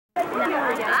Who's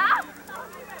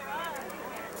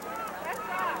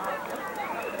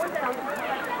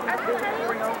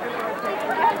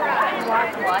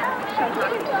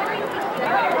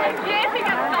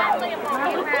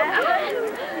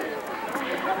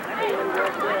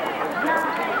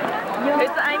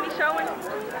the Amy showing?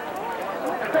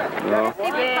 No.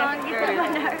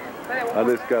 I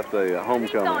just got the homecoming.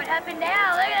 He's going up and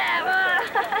down. Look at that.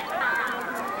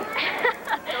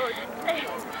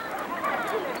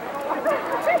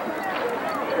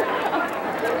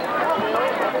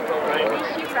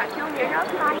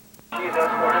 She's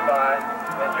escorted by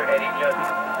Mr. Eddie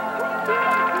Judson.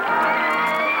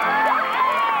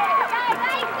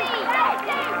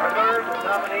 Our third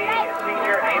nominee is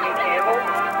Senior Amy Campbell.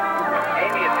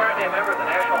 Amy is currently a member of the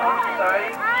National Honor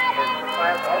Society. She is a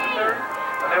class officer,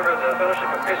 a member of the Fellowship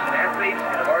of Christian Athletes,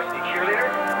 and a varsity cheerleader.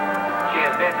 She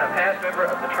has been a past member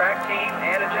of the track team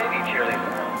and a JV cheerleader.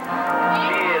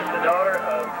 She is the daughter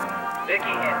of Vicki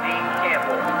and Dean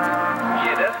Campbell. She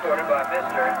is escorted by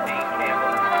Mr. Dean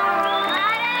Campbell.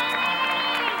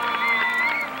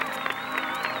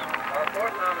 Our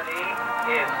fourth nominee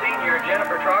is Senior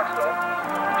Jennifer Troxell.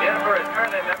 Jennifer is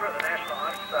currently a member of the National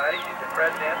Honor Society. She's the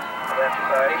president of that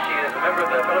society. She is a member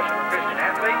of the Fellowship of Christian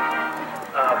Athletes,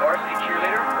 varsity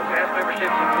cheerleader. Her past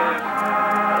memberships include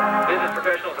Business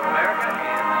Professionals of America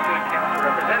and Student Council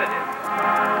representative.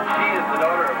 She is the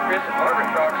daughter of Chris and Margaret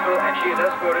Troxell, and she is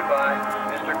escorted by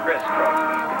Mr. Chris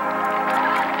Troxell.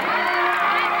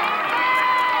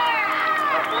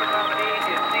 Our fourth nominee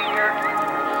is Senior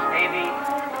Amy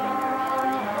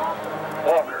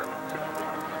Walker.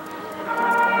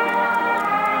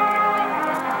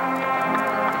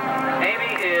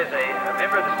 Amy is a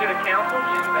member of the Student Council.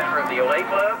 She's a member of the Olay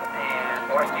Club and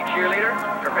varsity cheerleader.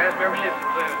 Her past memberships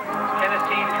include tennis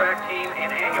team, track team,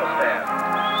 and annual staff.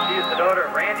 She is the daughter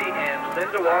of Randy and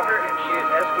Linda Walker, and she is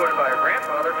escorted by her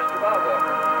grandfather, Mr. Bob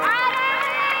Walker.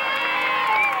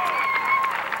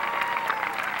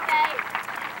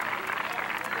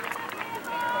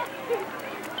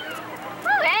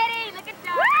 Eddie, look at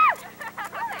you.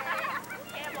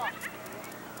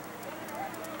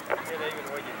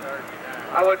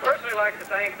 I would personally like to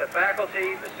thank the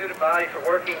faculty, the student body for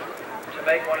working to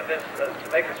make this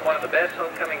one of the best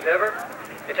homecomings ever.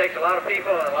 It takes a lot of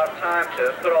people and a lot of time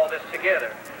to put all this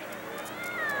together.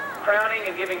 Crowning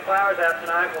and giving flowers out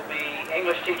tonight will be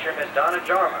English teacher Miss Donna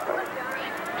Jarma.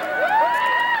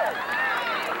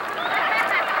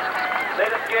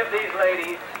 Let us give these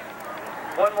ladies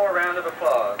one more round of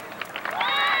applause.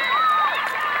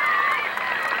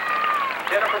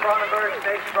 Jennifer Brandenburg,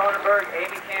 Stacy Brandenburg,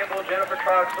 Amy Campbell, Jennifer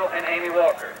Troxell, and Amy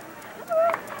Walker.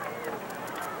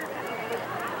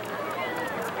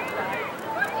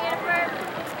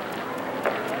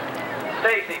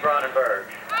 Stacy Brandenburg.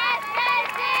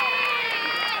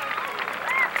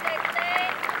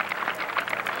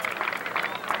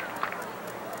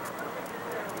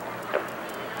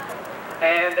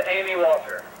 And Amy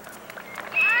Walker.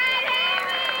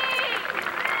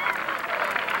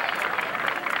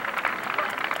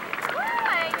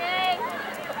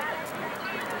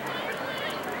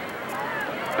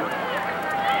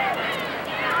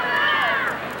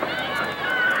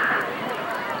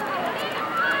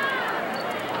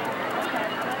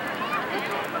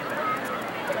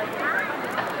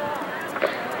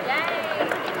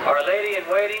 Our lady in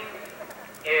waiting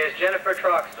is Jennifer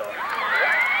Troxell.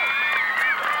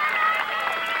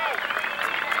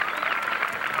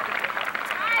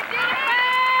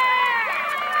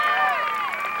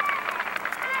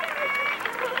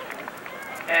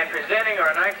 And presenting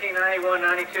our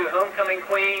 1991-92 homecoming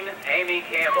queen, Amy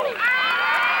Campbell.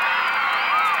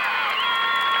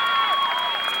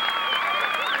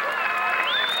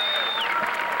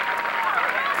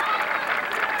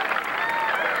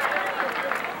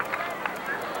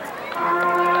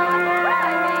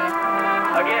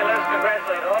 Again, let's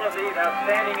congratulate all of these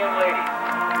outstanding young ladies.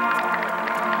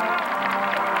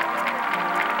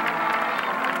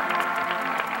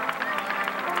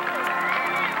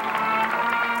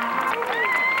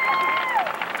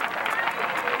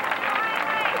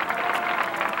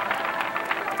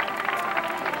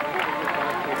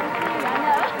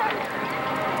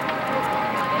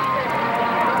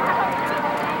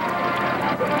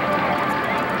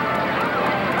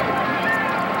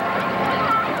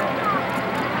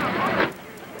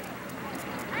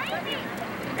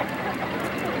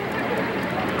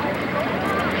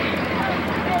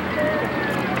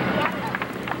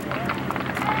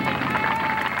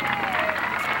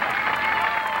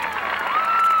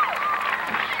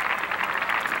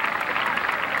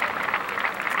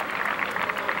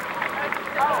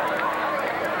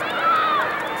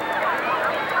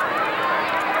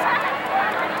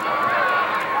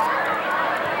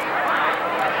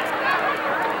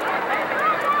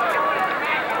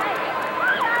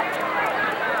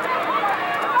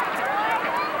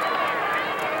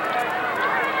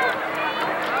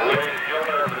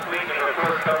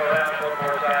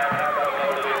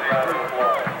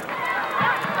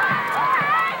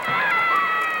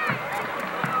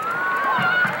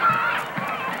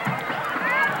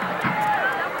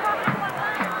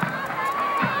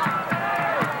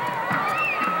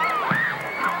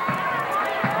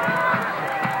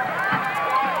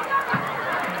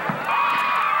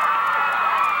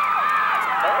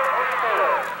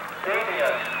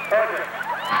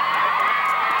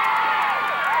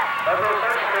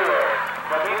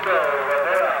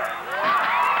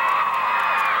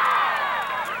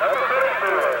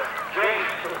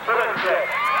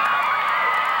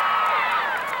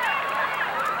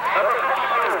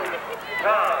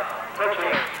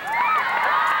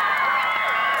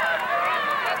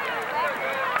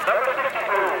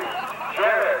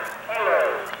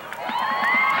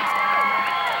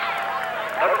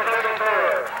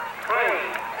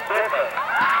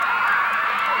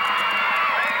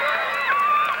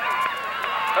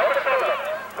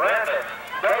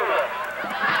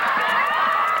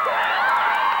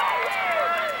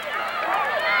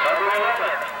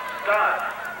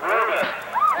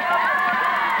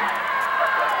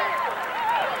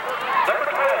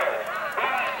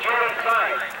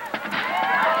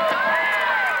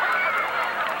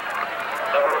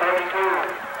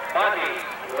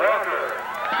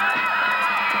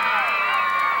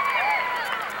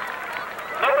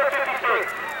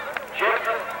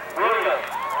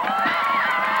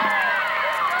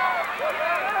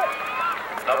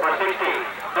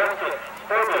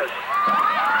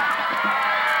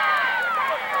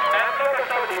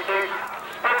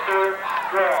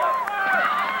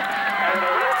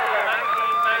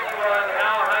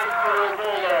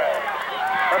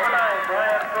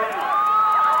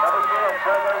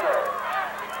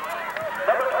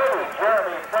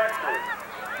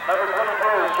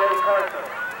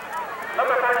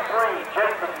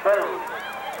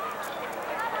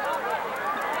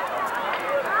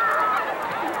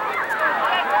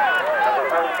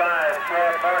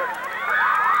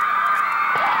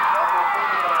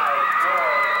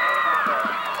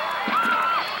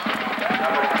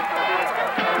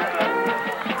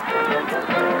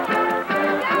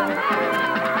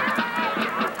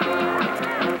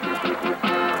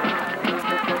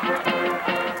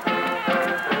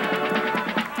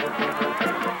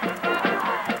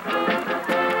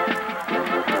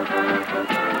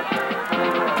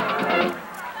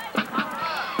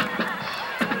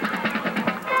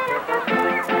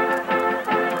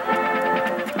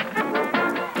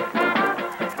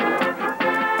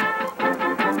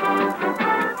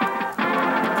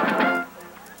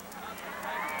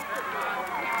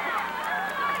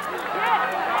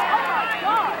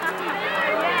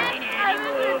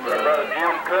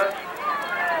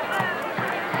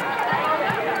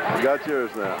 You got yours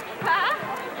now.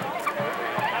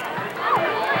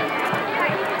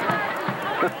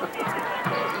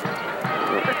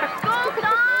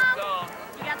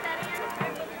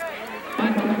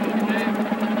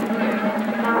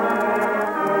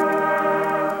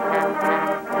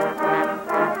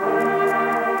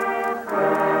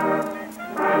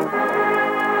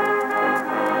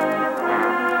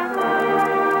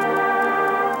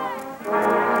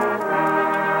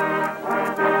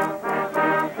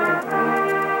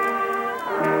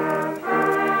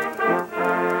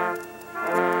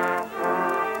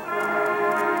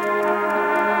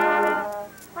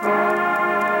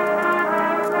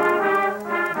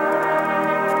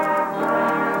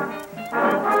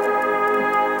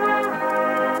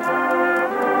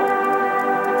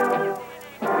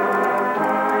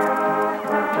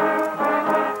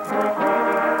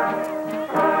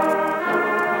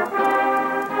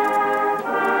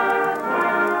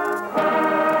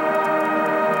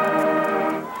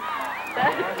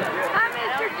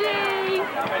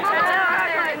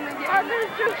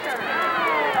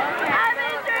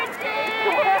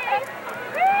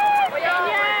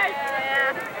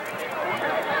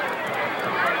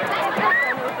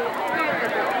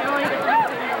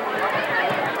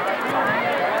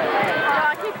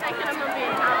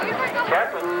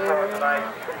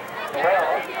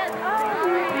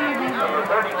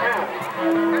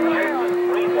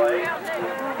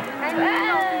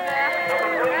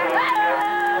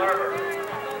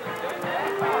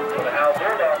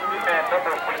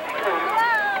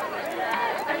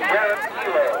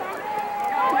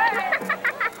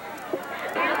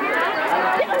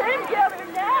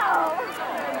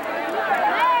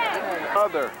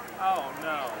 Mother. Oh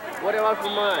no. What do you want for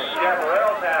mine?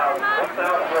 Chaparral's house,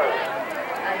 1,000 Road.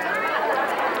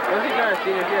 What's he trying to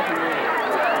see if you have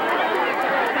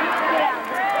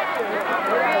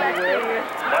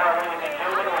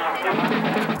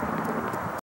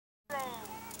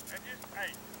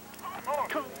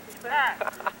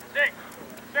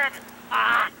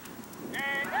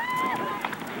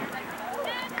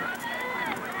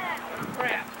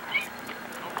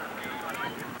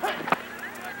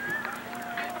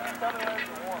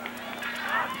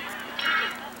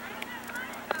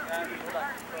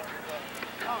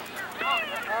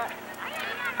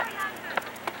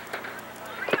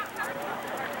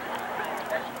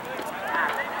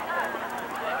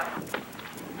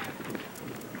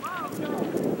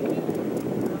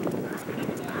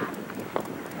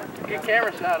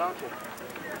camera shy, don't you?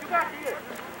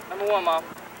 Number 1, Mom.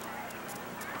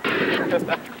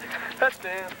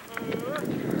 Touchdown.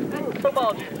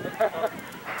 Football dude.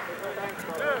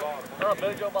 Oh,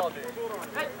 Billy Joe Ball dude.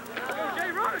 Hey,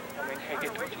 Jay, run! I mean, hey,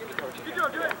 get coaching. Good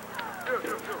job, Jay.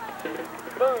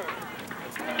 Boom.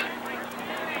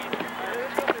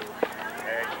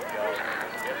 There you go.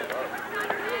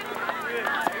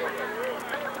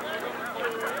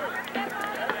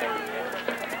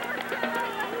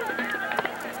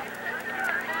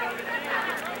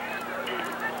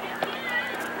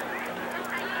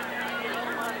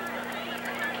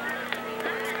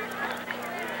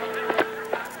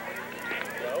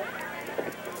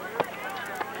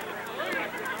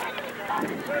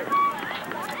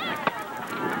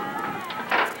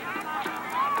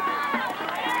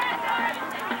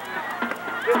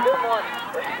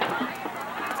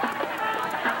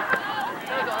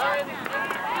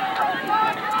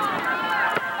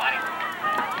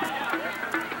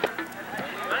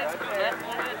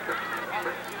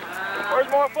 Where's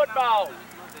more footballs?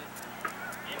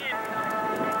 You need...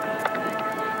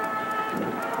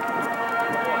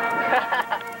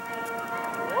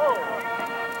 Whoa.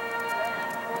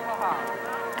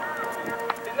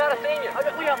 He's not a senior. Look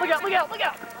out, look out, look out, look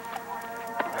out.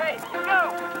 Hey, here we go.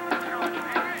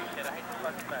 Shit, I hate this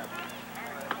fucking map.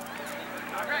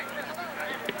 All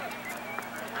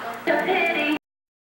right.